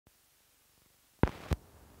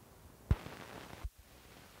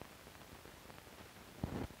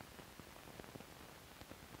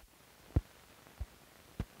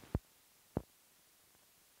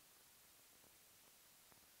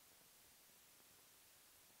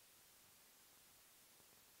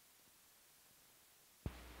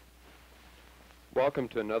Welcome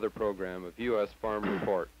to another program of U.S. Farm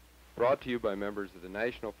Report, brought to you by members of the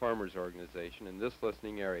National Farmers Organization in this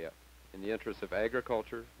listening area, in the interests of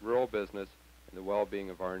agriculture, rural business, and the well-being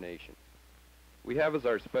of our nation. We have as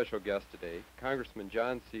our special guest today Congressman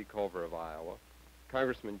John C. Culver of Iowa,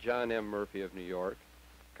 Congressman John M. Murphy of New York,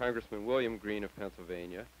 Congressman William Green of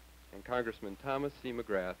Pennsylvania, and Congressman Thomas C.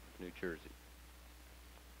 McGrath of New Jersey.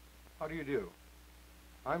 How do you do?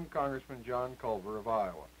 I'm Congressman John Culver of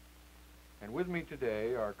Iowa. And with me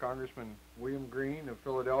today are Congressman William Green of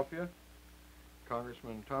Philadelphia,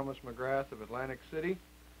 Congressman Thomas McGrath of Atlantic City,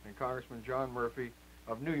 and Congressman John Murphy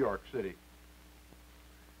of New York City.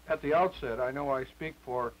 At the outset, I know I speak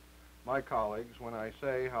for my colleagues when I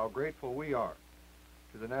say how grateful we are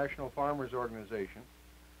to the National Farmers Organization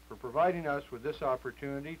for providing us with this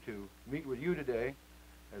opportunity to meet with you today,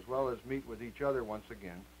 as well as meet with each other once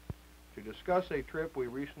again, to discuss a trip we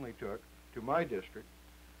recently took to my district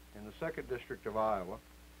in the 2nd District of Iowa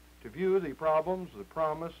to view the problems, the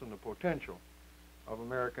promise, and the potential of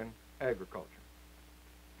American agriculture.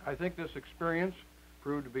 I think this experience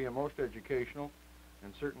proved to be a most educational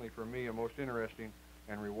and certainly for me a most interesting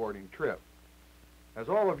and rewarding trip. As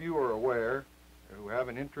all of you are aware who have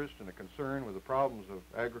an interest and a concern with the problems of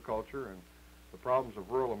agriculture and the problems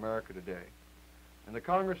of rural America today, in the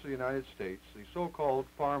Congress of the United States, the so-called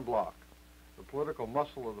farm bloc, the political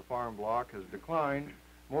muscle of the farm bloc, has declined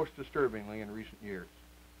most disturbingly in recent years.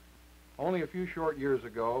 Only a few short years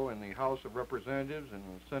ago, in the House of Representatives and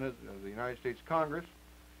the Senate of the United States Congress,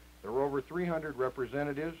 there were over 300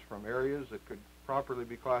 representatives from areas that could properly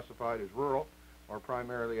be classified as rural or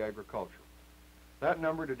primarily agricultural. That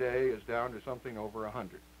number today is down to something over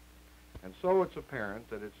 100. And so it's apparent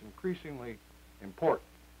that it's increasingly important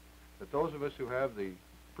that those of us who have the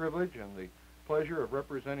privilege and the pleasure of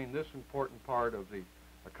representing this important part of the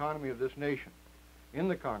economy of this nation in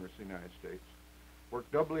the Congress of the United States work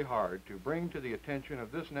doubly hard to bring to the attention of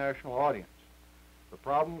this national audience the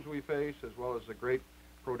problems we face, as well as the great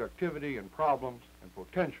productivity and problems and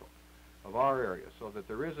potential of our area, so that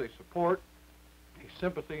there is a support, a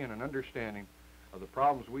sympathy, and an understanding of the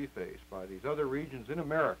problems we face by these other regions in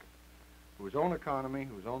America whose own economy,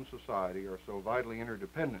 whose own society are so vitally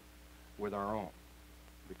interdependent with our own.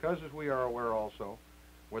 Because, as we are aware also,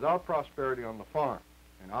 without prosperity on the farm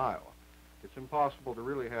in Iowa, it's impossible to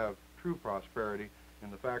really have true prosperity in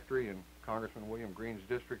the factory in Congressman William Green's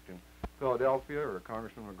district in Philadelphia, or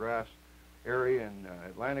Congressman McGrath's area in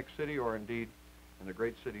Atlantic City, or indeed in the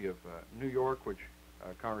great city of New York, which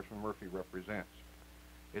Congressman Murphy represents.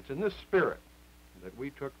 It's in this spirit that we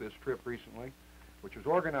took this trip recently, which was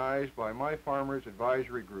organized by my Farmers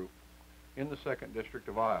Advisory Group in the 2nd District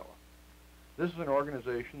of Iowa. This is an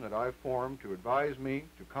organization that I've formed to advise me,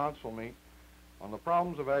 to counsel me on the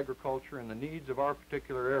problems of agriculture and the needs of our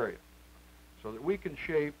particular area, so that we can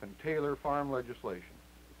shape and tailor farm legislation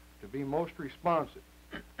to be most responsive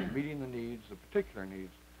to meeting the needs, the particular needs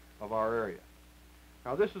of our area.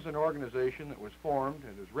 Now, this is an organization that was formed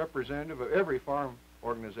and is representative of every farm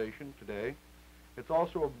organization today. It's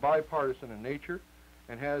also bipartisan in nature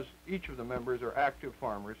and has each of the members are active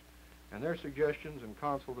farmers, and their suggestions and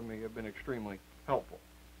counsel to me have been extremely helpful.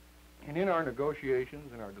 And in our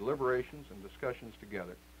negotiations, in our deliberations and discussions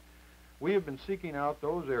together, we have been seeking out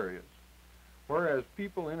those areas where, as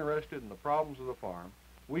people interested in the problems of the farm,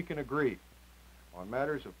 we can agree on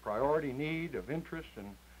matters of priority need, of interest, and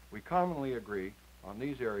we commonly agree on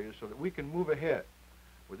these areas so that we can move ahead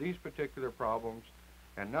with these particular problems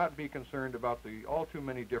and not be concerned about the all too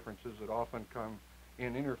many differences that often come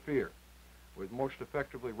and interfere with most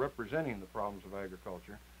effectively representing the problems of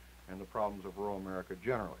agriculture and the problems of rural America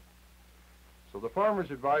generally. So the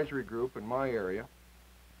Farmers Advisory Group in my area,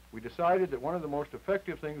 we decided that one of the most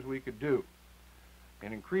effective things we could do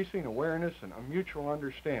in increasing awareness and a mutual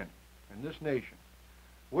understanding in this nation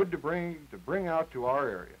would to bring out to our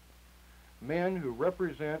area men who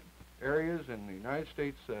represent areas in the United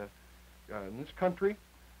States, in this country,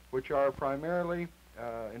 which are primarily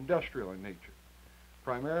industrial in nature,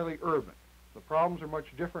 primarily urban. The problems are much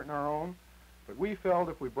different in our own, but we felt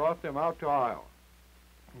if we brought them out to Iowa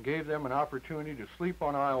and gave them an opportunity to sleep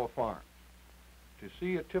on Iowa farms, to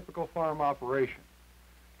see a typical farm operation,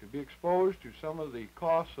 to be exposed to some of the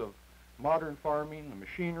costs of modern farming, the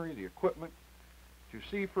machinery, the equipment, to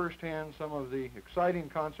see firsthand some of the exciting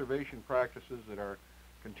conservation practices that are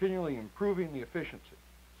continually improving the efficiency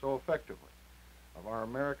so effectively of our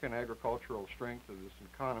American agricultural strength of this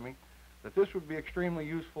economy, that this would be extremely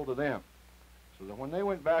useful to them, so that when they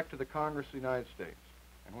went back to the Congress of the United States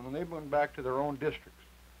and when they went back to their own districts,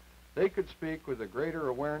 they could speak with a greater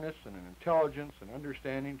awareness and an intelligence and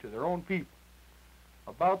understanding to their own people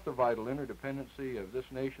about the vital interdependency of this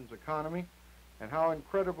nation's economy and how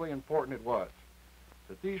incredibly important it was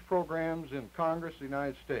that these programs in Congress of the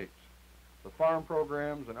United States, the farm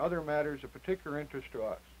programs and other matters of particular interest to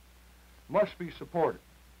us, must be supported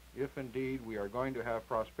if indeed we are going to have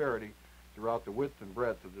prosperity throughout the width and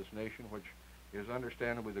breadth of this nation, which is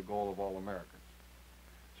understandably the goal of all Americans.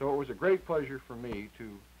 So it was a great pleasure for me to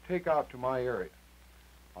take out to my area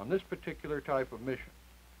on this particular type of mission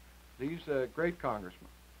these great congressmen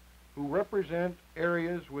who represent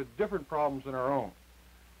areas with different problems than our own,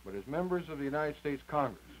 but as members of the United States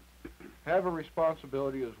Congress have a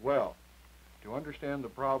responsibility as well to understand the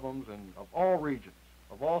problems of all regions,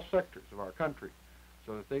 of all sectors of our country,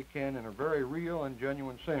 so that they can, in a very real and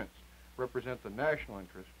genuine sense, represent the national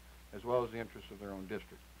interest as well as the interests of their own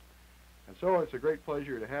district. And so it's a great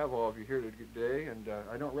pleasure to have all of you here today, and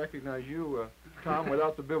I don't recognize you, Tom,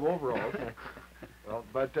 without the bib overalls. Well,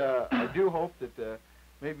 but I do hope that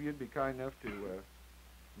maybe you'd be kind enough to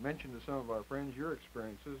mention to some of our friends your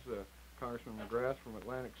experiences, Congressman McGrath from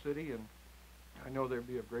Atlantic City, and I know they'd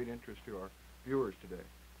be of great interest to our viewers today.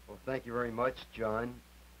 Well, thank you very much, John.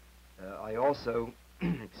 I also,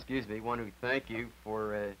 excuse me, want to thank you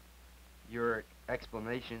for your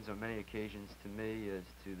explanations on many occasions to me as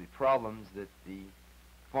to the problems that the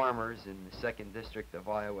farmers in the 2nd District of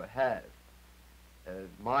Iowa have.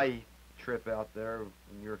 My trip out there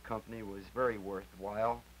in your company was very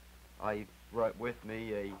worthwhile. I brought with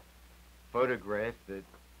me a photograph that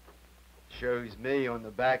shows me on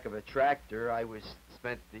the back of a tractor. I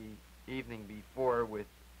spent the evening before with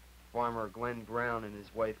Farmer Glenn Brown and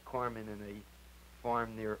his wife Carmen in a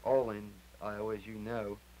farm near Olin, Iowa, as you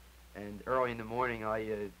know. And early in the morning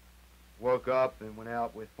I woke up and went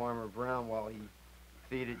out with Farmer Brown while he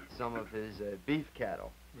feeded some of his beef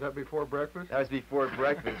cattle. Was that before breakfast? That was before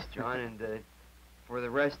breakfast, John, and for the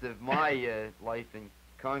rest of my life in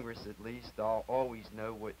Congress at least, I'll always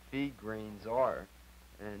know what feed grains are.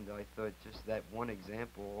 And I thought just that one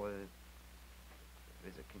example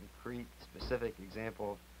is a concrete, specific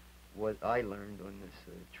example of what I learned on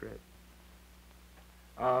this trip.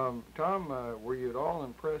 Tom, were you at all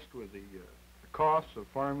impressed with the costs of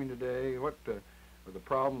farming today? What were the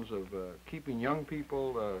problems of keeping young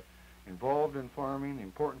people involved in farming, the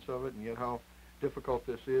importance of it, and yet how difficult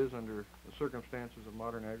this is under the circumstances of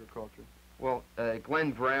modern agriculture? Well,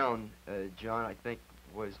 Glenn Brown, John, I think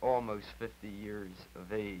was almost 50 years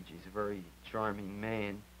of age. He's a very charming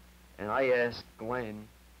man. And I asked Glenn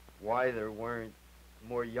why there weren't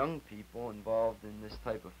more young people involved in this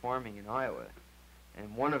type of farming in Iowa.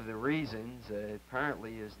 And one of the reasons,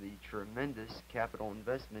 apparently, is the tremendous capital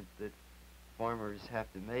investment that farmers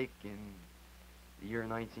have to make in the year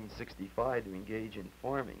 1965 to engage in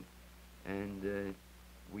farming. And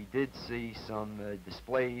we did see some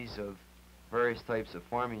displays of various types of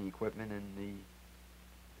farming equipment and the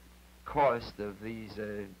cost of these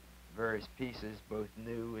various pieces, both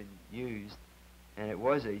new and used, and it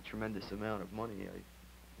was a tremendous amount of money.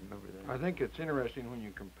 I remember that. I think it's interesting when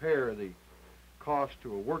you compare the cost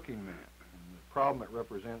to a working man and the problem it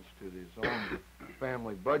represents to his own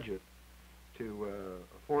family budget to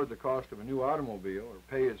afford the cost of a new automobile or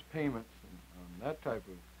pay his payments on that type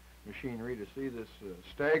of machinery, to see this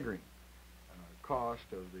staggering cost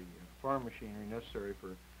of the farm machinery necessary for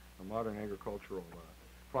a modern agricultural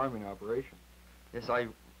farming operation. Yes, I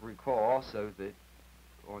recall also that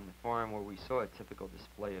on the farm where we saw a typical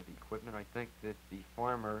display of equipment, I think that the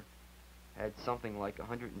farmer had something like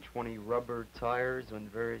 120 rubber tires on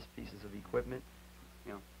various pieces of equipment.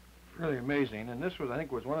 Yeah, really amazing. And this was, I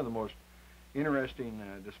think, was one of the most interesting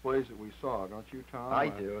displays that we saw, don't you, Tom? I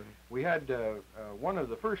do. We had one of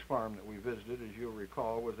the first farm that we visited, as you'll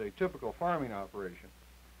recall, was a typical farming operation,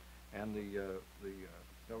 and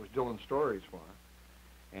that was Dylan Story's farm.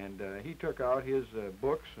 And he took out his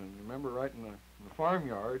books, and remember, right in the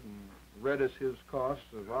farmyard, and read us his costs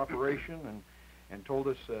of operation, and told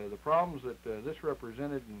us the problems that this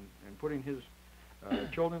represented in putting his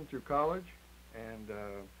children through college.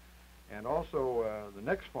 And also the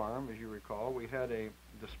next farm, as you recall, we had a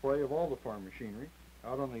display of all the farm machinery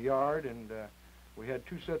out on the yard, and we had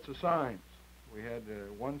two sets of signs. We had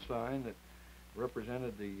one sign that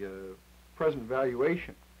represented the present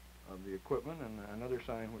valuation of the equipment, and another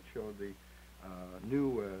sign which showed the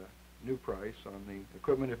new price on the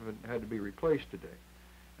equipment if it had to be replaced today.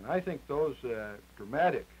 And I think those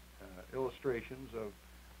dramatic illustrations of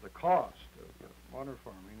the cost of modern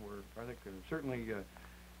farming were, I think, certainly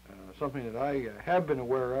something that I have been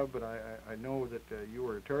aware of, but I know that you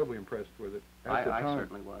were terribly impressed with it at the time. I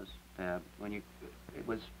certainly was. It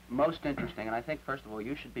was most interesting, and I think, first of all,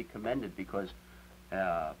 you should be commended because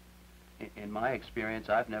in my experience,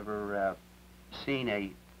 I've never seen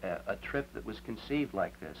a trip that was conceived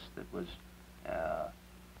like this, that was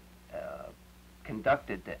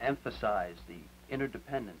conducted to emphasize the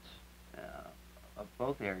interdependence of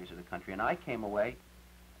both areas of the country. And I came away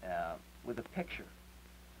with a picture,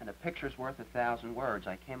 and a picture's worth 1,000 words.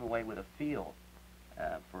 I came away with a feel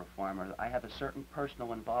for a farmer. I have a certain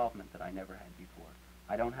personal involvement that I never had before.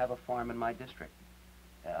 I don't have a farm in my district.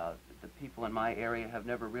 The people in my area have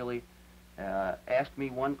never really asked me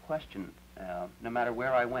one question, no matter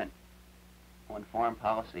where I went, on foreign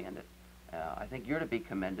policy. And I think you're to be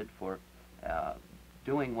commended for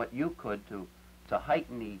doing what you could to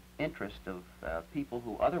heighten the interest of people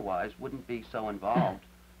who otherwise wouldn't be so involved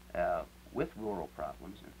with rural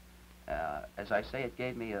problems. And, as I say, it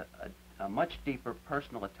gave me a much deeper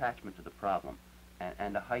personal attachment to the problem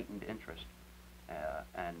and a heightened interest.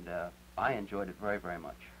 And I enjoyed it very, very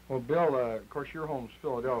much. Well, Bill, of course, your home's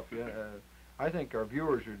Philadelphia. I think our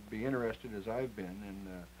viewers would be interested, as I've been, in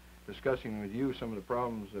discussing with you some of the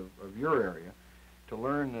problems of your area, to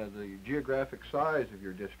learn the geographic size of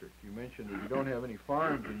your district. You mentioned that you don't have any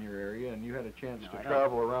farms in your area, and you had a chance to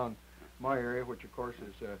travel around my area, which, of course,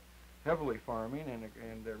 is heavily farming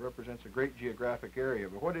and represents a great geographic area.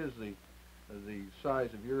 But what is the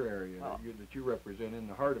size of your area that you represent in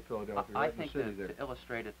the heart of Philadelphia, right in the city there? To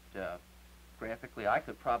illustrate it graphically, I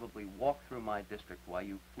could probably walk through my district while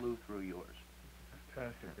you flew through yours.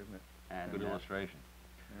 Fantastic, isn't it? And, good illustration.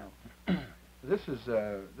 Yeah. This is,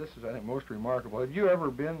 I think, most remarkable. Have you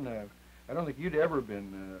ever been? I don't think you'd ever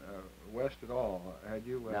been west at all, had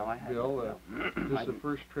you, no, I haven't, Bill? No. This is the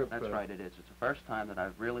first trip. That's right, it is. It's the first time that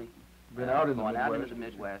I've really been out in the gone Midwest. out into the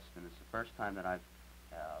Midwest, and it's the first time that I've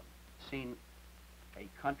seen a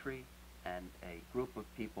country and a group of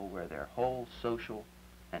people where their whole social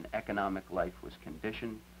and economic life was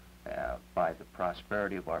conditioned by the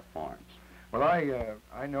prosperity of our farms. Well,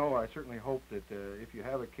 I certainly hope that if you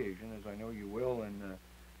have occasion, as I know you will in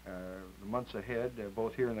the months ahead,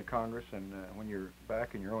 both here in the Congress and when you're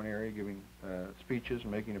back in your own area giving speeches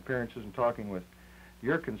and making appearances and talking with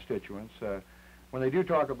your constituents, when they do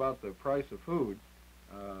talk about the price of food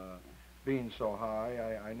being so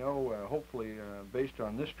high, I know, hopefully, based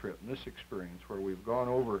on this trip and this experience where we've gone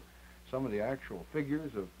over some of the actual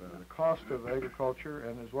figures of the cost of agriculture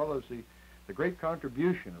and as well as the great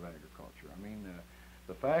contribution of agriculture. I mean,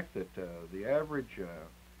 the fact that the average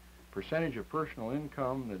percentage of personal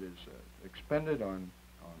income that is expended on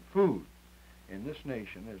food in this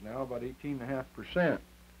nation is now about 18.5%,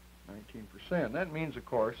 19%. That means, of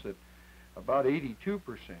course, that about 82%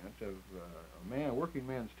 of a working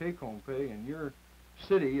man's take-home pay in your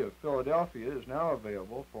city of Philadelphia is now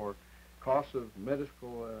available for costs of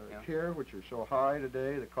medical care, which are so high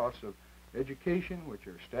today, the costs of education, which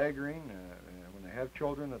are staggering when they have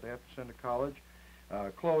children that they have to send to college,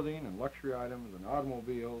 clothing and luxury items and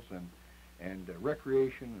automobiles and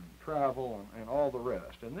recreation and travel and all the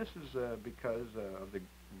rest. And this is because of the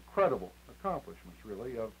incredible accomplishments,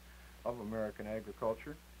 really, of American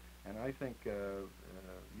agriculture. And I think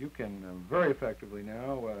you can very effectively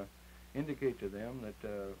now indicate to them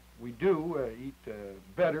that we do eat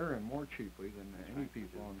better and more cheaply than any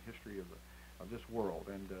people in the history of this world.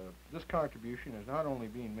 And this contribution is not only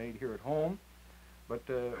being made here at home, but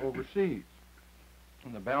overseas.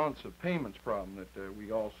 And the balance of payments problem that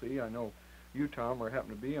we all see, I know you, Tom, happen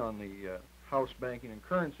to be on the House Banking and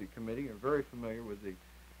Currency Committee, are very familiar with the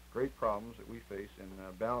great problems that we face in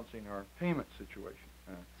balancing our payment situation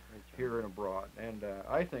here and abroad. And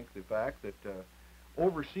I think the fact that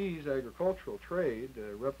overseas agricultural trade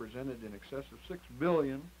represented in excess of $6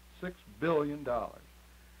 billion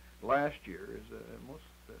last year is a most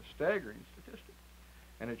staggering statistic.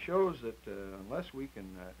 And it shows that unless we can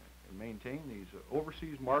maintain these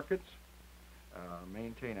overseas markets,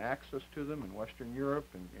 maintain access to them in Western Europe,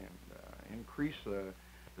 and increase the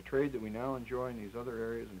trade that we now enjoy in these other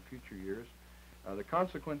areas in future years, the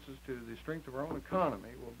consequences to the strength of our own economy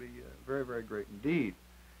will be very, very great indeed.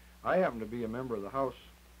 I happen to be a member of the House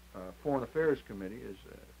Foreign Affairs Committee, as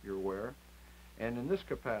you're aware, and in this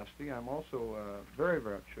capacity I'm also very,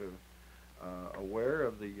 very much aware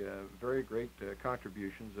of the very great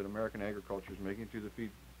contributions that American agriculture is making through the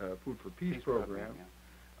Food for Peace program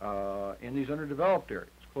in these underdeveloped areas,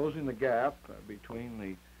 closing the gap between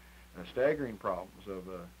the staggering problems of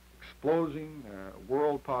exploding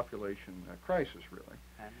world population crisis, really.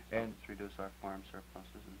 And to reduce our farm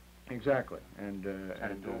surpluses. Exactly. And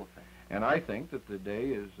and I think that the day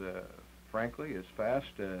is, frankly, is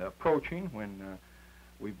fast approaching when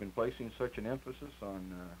we've been placing such an emphasis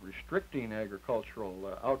on restricting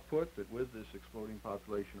agricultural output that with this exploding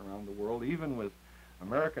population around the world, even with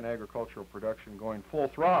American agricultural production going full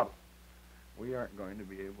throttle, we aren't going to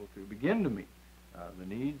be able to begin to meet the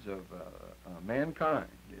needs of mankind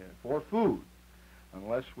for food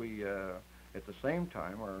unless we, at the same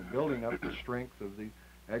time, are building up the strength of the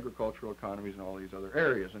agricultural economies in all these other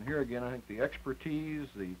areas. And here again, I think the expertise,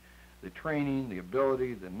 the training, the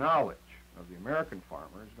ability, the knowledge of the American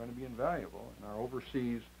farmer is going to be invaluable in our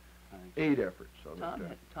overseas aid efforts. So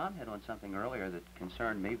Tom hit on something earlier that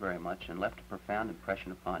concerned me very much and left a profound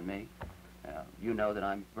impression upon me. You know that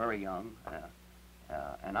I'm very young,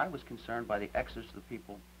 and I was concerned by the exodus of the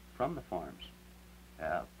people from the farms,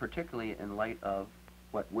 particularly in light of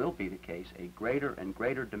what will be the case, a greater and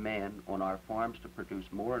greater demand on our farms to produce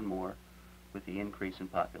more and more with the increase in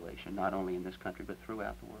population, not only in this country but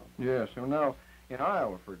throughout the world. Yes, so now in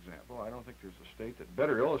Iowa, for example, I don't think there's a state that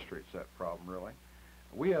better illustrates that problem, really.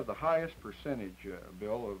 We have the highest percentage,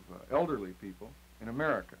 Bill, of elderly people in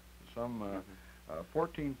America. Some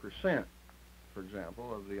 14%, for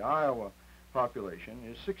example, of the Iowa population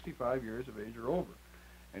is 65 years of age or over.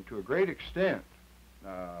 And to a great extent,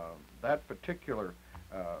 that particular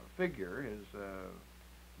figure is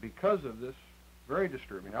because of this very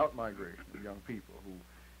disturbing out-migration of young people who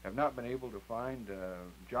have not been able to find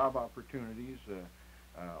job opportunities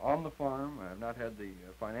on the farm, have not had the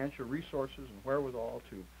financial resources and wherewithal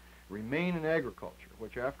to remain in agriculture,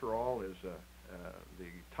 which after all is the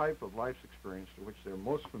type of life's experience to which they're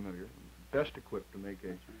most familiar, best equipped to make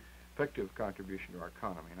an effective contribution to our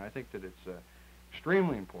economy. And I think that it's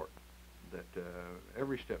extremely important that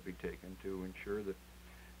every step be taken to ensure that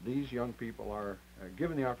these young people are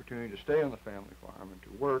given the opportunity to stay on the family farm and to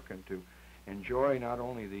work and to enjoy not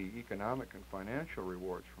only the economic and financial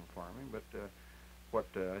rewards from farming, but what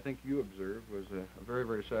I think you observed was a very,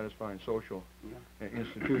 very satisfying social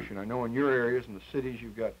institution. I know in your areas, in the cities,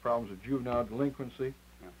 you've got problems of juvenile delinquency,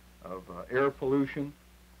 of air pollution,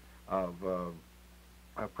 of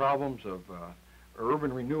problems of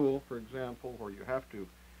urban renewal, for example, where you have to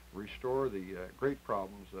restore the great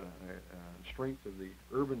problems and strength of the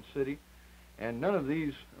urban city. And none of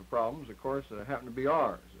these problems, of course, happen to be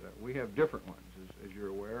ours. We have different ones, as you're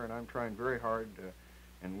aware, and I'm trying very hard,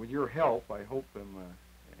 and with your help, I hope I'm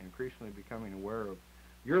increasingly becoming aware of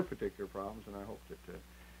your particular problems, and I hope that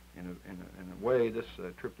in a way, this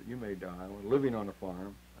trip that you made to Iowa, living on a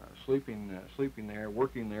farm, sleeping there,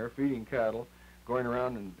 working there, feeding cattle, going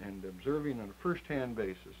around and observing on a first-hand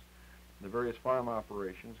basis the various farm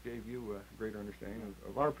operations gave you a greater understanding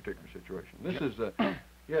of our particular situation. This is,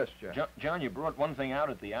 yes, Jack. John, you brought one thing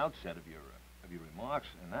out at the outset of your remarks,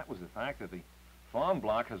 and that was the fact that the farm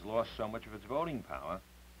bloc has lost so much of its voting power,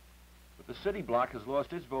 but the city bloc has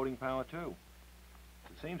lost its voting power too.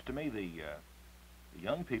 It seems to me the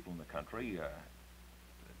young people in the country,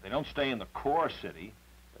 they don't stay in the core city,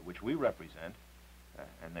 which we represent,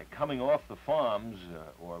 and they're coming off the farms,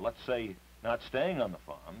 or let's say not staying on the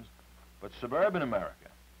farms, but suburban America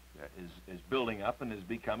is building up and is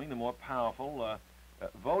becoming the more powerful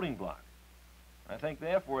voting bloc. I think,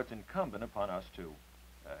 therefore, it's incumbent upon us to,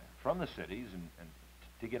 from the cities, and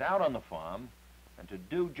to get out on the farm and to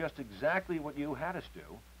do just exactly what you had us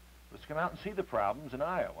do. Let's come out and see the problems in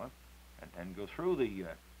Iowa and go through the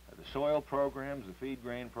soil programs, the feed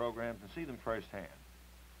grain programs, and see them firsthand.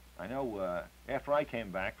 I know after I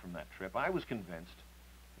came back from that trip, I was convinced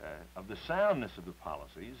of the soundness of the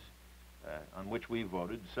policies on which we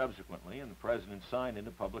voted subsequently, and the President signed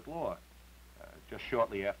into public law just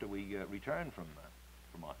shortly after we returned from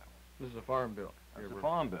Iowa. This is a farm bill. It's a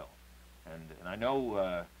farm bill. And I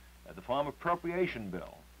know the Farm Appropriation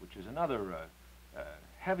Bill, which is another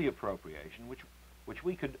heavy appropriation, which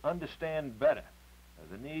we could understand better,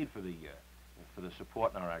 the need for the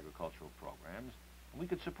support in our agricultural programs. And we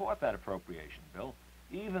could support that appropriation bill,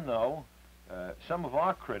 even though some of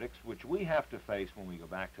our critics, which we have to face when we go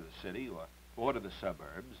back to the city or to the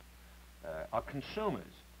suburbs, are consumers.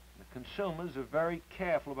 The consumers are very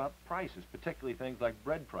careful about prices, particularly things like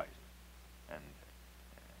bread prices.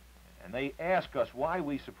 And they ask us why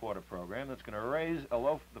we support a program that's going to raise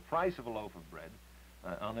the price of a loaf of bread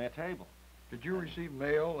on their table. Did you receive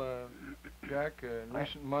mail, Jack, in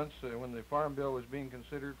recent months when the farm bill was being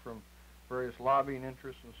considered from various lobbying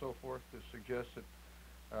interests and so forth to suggest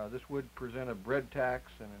that this would present a bread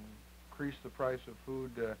tax and increase the price of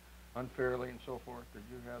food unfairly and so forth? Did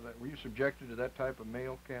you have that? Were you subjected to that type of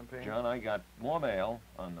mail campaign? John, I got more mail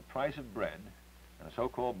on the price of bread and a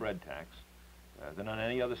so-called bread tax than on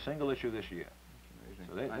any other single issue this year.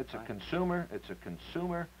 So it's a consumer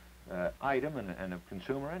item and of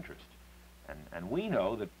consumer interest. And we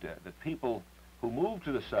know that people who move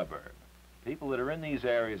to the suburb, people that are in these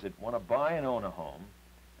areas that want to buy and own a home,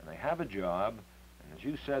 and they have a job, And as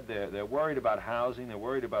you said, they're worried about housing, they're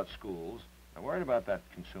worried about schools, they're worried about that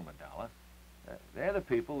consumer dollar. They're the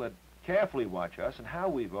people that carefully watch us and how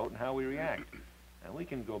we vote and how we react. And we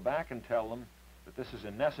can go back and tell them that this is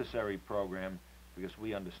a necessary program because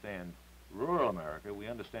we understand rural America, we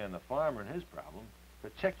understand the farmer and his problem,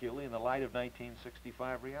 particularly in the light of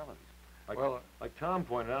 1965 realities. Like Tom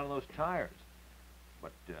pointed out on those tires.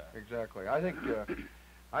 But exactly. I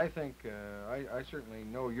certainly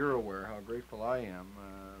know you're aware how grateful I am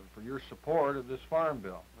for your support of this farm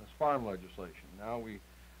bill, this farm legislation. Now we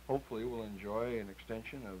hopefully will enjoy an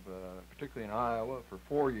extension of, particularly in Iowa, for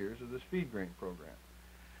 4 years of this feed grain program,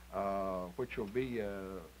 which will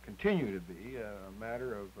continue to be a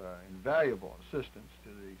matter of invaluable assistance to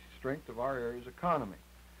the strength of our area's economy.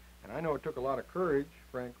 And I know it took a lot of courage,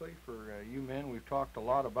 frankly, for you men. We've talked a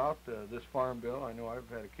lot about this farm bill. I know I've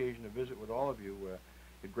had occasion to visit with all of you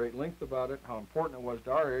at great length about it, how important it was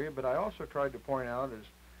to our area, but I also tried to point out,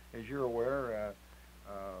 as you're aware,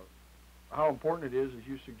 how important it is, as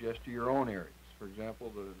you suggest, to your own areas. For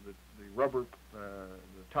example, the rubber, the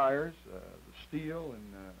tires, the steel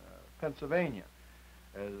in Pennsylvania.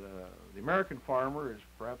 The American farmer is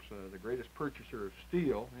perhaps the greatest purchaser of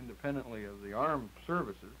steel, independently of the armed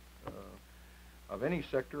services, of any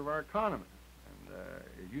sector of our economy.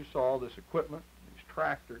 And you saw this equipment, these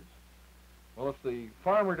tractors. Well, if the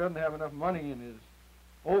farmer doesn't have enough money in his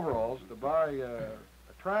overalls to buy a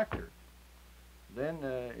tractor, then,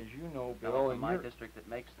 as you know, Bill, in my district that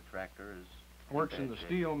makes the tractor works in the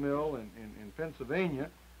steel mill in Pennsylvania,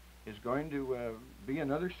 is going to be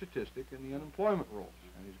another statistic in the unemployment rolls.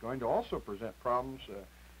 And he's going to also present problems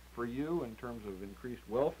for you in terms of increased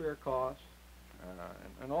welfare costs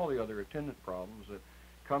and all the other attendant problems that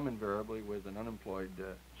come invariably with an unemployed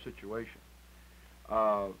situation.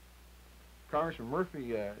 Congressman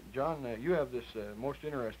Murphy, John, you have this most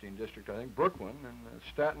interesting district, I think, Brooklyn and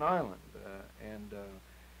Staten Island.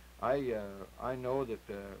 I know that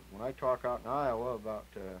when I talk out in Iowa about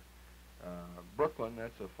Brooklyn,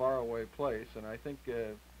 that's a faraway place, and I think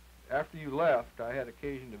after you left, I had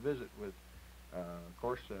occasion to visit with, of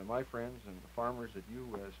course, my friends and the farmers that you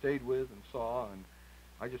stayed with and saw, and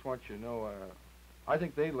I just want you to know, I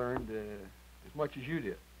think they learned as much as you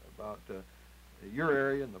did about your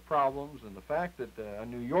area and the problems and the fact that a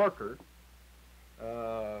New Yorker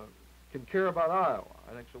can care about Iowa.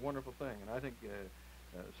 I think it's a wonderful thing, and I think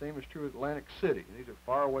same is true at Atlantic City. These are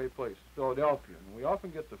faraway places, Philadelphia, and we often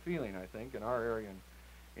get the feeling, I think, in our area,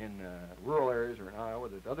 in rural areas or in Iowa,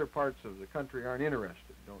 that other parts of the country aren't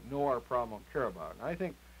interested, don't know our problem, don't care about it. And I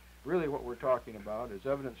think really what we're talking about is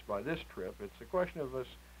evidenced by this trip. It's a question of us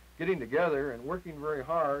getting together and working very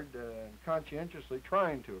hard and conscientiously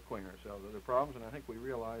trying to acquaint ourselves with other problems, and I think we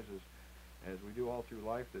realize as we do all through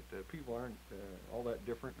life that people aren't all that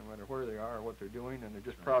different no matter where they are or what they're doing, and they're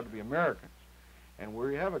just proud to be Americans. And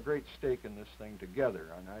we have a great stake in this thing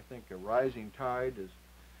together, and I think a rising tide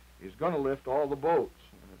is going to lift all the boats.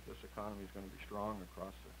 And if this economy is going to be strong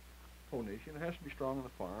across the whole nation, it has to be strong in the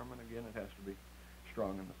farm, and again, it has to be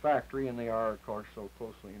strong in the factory, and they are, of course, so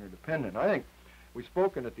closely interdependent. I think we've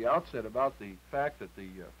spoken at the outset about the fact that the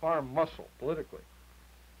farm muscle, politically,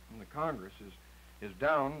 in the Congress is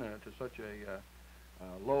down to such a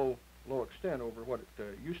low extent over what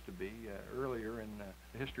it used to be earlier in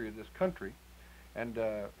the history of this country. And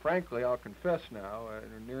frankly, I'll confess now,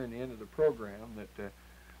 nearing the end of the program, that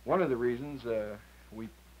one of the reasons we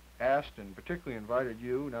asked and particularly invited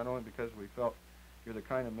you, not only because we felt you're the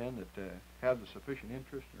kind of men that have the sufficient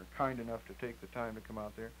interest and are kind enough to take the time to come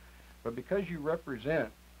out there, but because you represent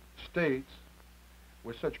states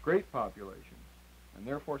with such great populations and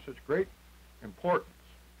therefore such great importance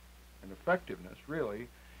and effectiveness, really,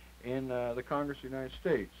 in the Congress of the United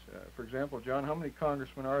States. For example, John, how many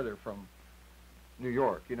congressmen are there from New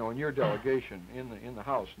York, in your delegation in the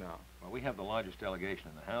House now? Well, we have the largest delegation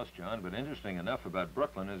in the House, John, but interesting enough about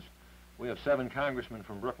Brooklyn is we have 7 congressmen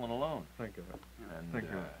from Brooklyn alone. Think of it. And Think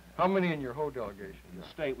of it. How many in your whole delegation? In the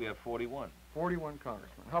state, we have 41. 41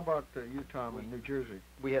 congressmen. How about you, Tom, in New Jersey?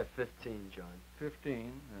 We have 15, John.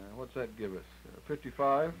 15. What's that give us?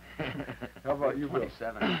 55? How about you, Bill?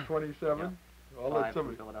 27. 27? Yeah. I'll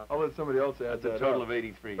let somebody else add that. That's a total of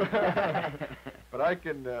 83. But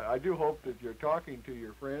I do hope that you're talking to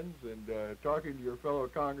your friends and talking to your fellow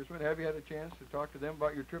congressmen. Have you had a chance to talk to them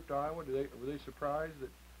about your trip to Iowa? Were they surprised that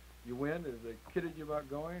you went? Have they kidded you about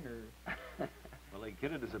going, or? Well, they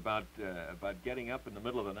kidded us about getting up in the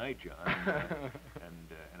middle of the night, John,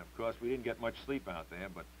 and of course we didn't get much sleep out there.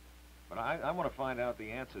 But I want to find out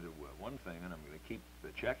the answer to one thing, and I'm going to keep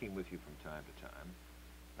checking with you from time to time.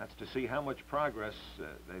 That's to see how much progress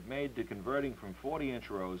they've made to converting from 40-inch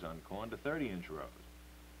rows on corn to 30-inch rows.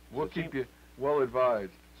 We'll keep you well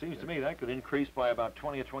advised. Seems to me that could increase by about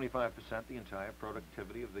 20 or 25% the entire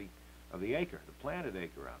productivity of the acre, the planted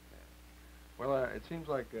acre out there. Well, it seems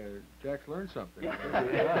like Jack's learned something.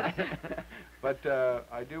 But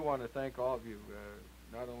I do want to thank all of you,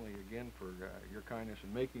 not only again for your kindness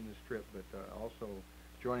in making this trip, but also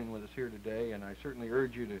joining with us here today. And I certainly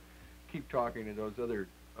urge you to keep talking to those other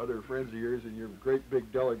friends of yours in your great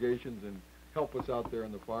big delegations and help us out there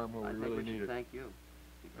on the farm where we really need it. Thank you,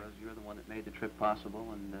 because you're the one that made the trip possible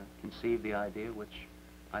and conceived the idea, which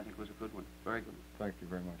I think was a good one, very good one. Thank you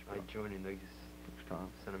very much. I join in those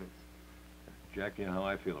sentiments. Jack, you know how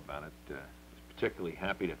I feel about it. I was particularly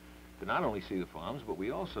happy to not only see the farms, but we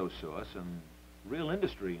also saw some real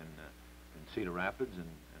industry in Cedar Rapids, and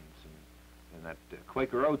that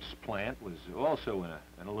Quaker Oats plant was also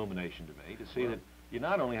an illumination to me, to see that you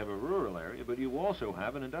not only have a rural area, but you also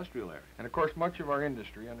have an industrial area. And of course, much of our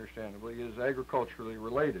industry, understandably, is agriculturally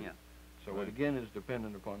related. Yeah. So it again is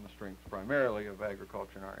dependent upon the strength primarily of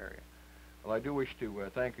agriculture in our area. Well, I do wish to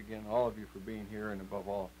thank again all of you for being here, and above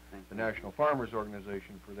all, the National Farmers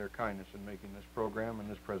Organization for their kindness in making this program and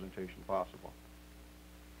this presentation possible.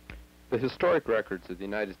 The historic records of the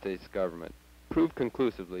United States government prove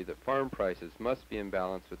conclusively that farm prices must be in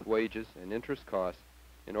balance with wages and interest costs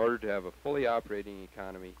in order to have a fully operating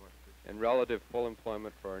economy and relative full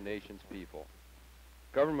employment for our nation's people.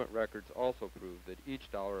 Government records also prove that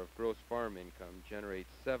each dollar of gross farm income generates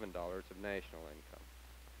 $7 of national income.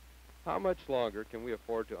 How much longer can we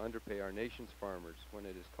afford to underpay our nation's farmers when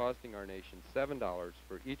it is costing our nation $7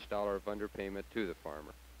 for each dollar of underpayment to the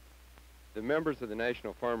farmer? The members of the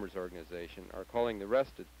National Farmers Organization are calling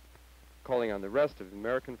on the rest of the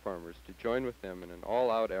American farmers to join with them in an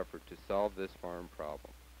all-out effort to solve this farm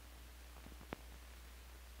problem.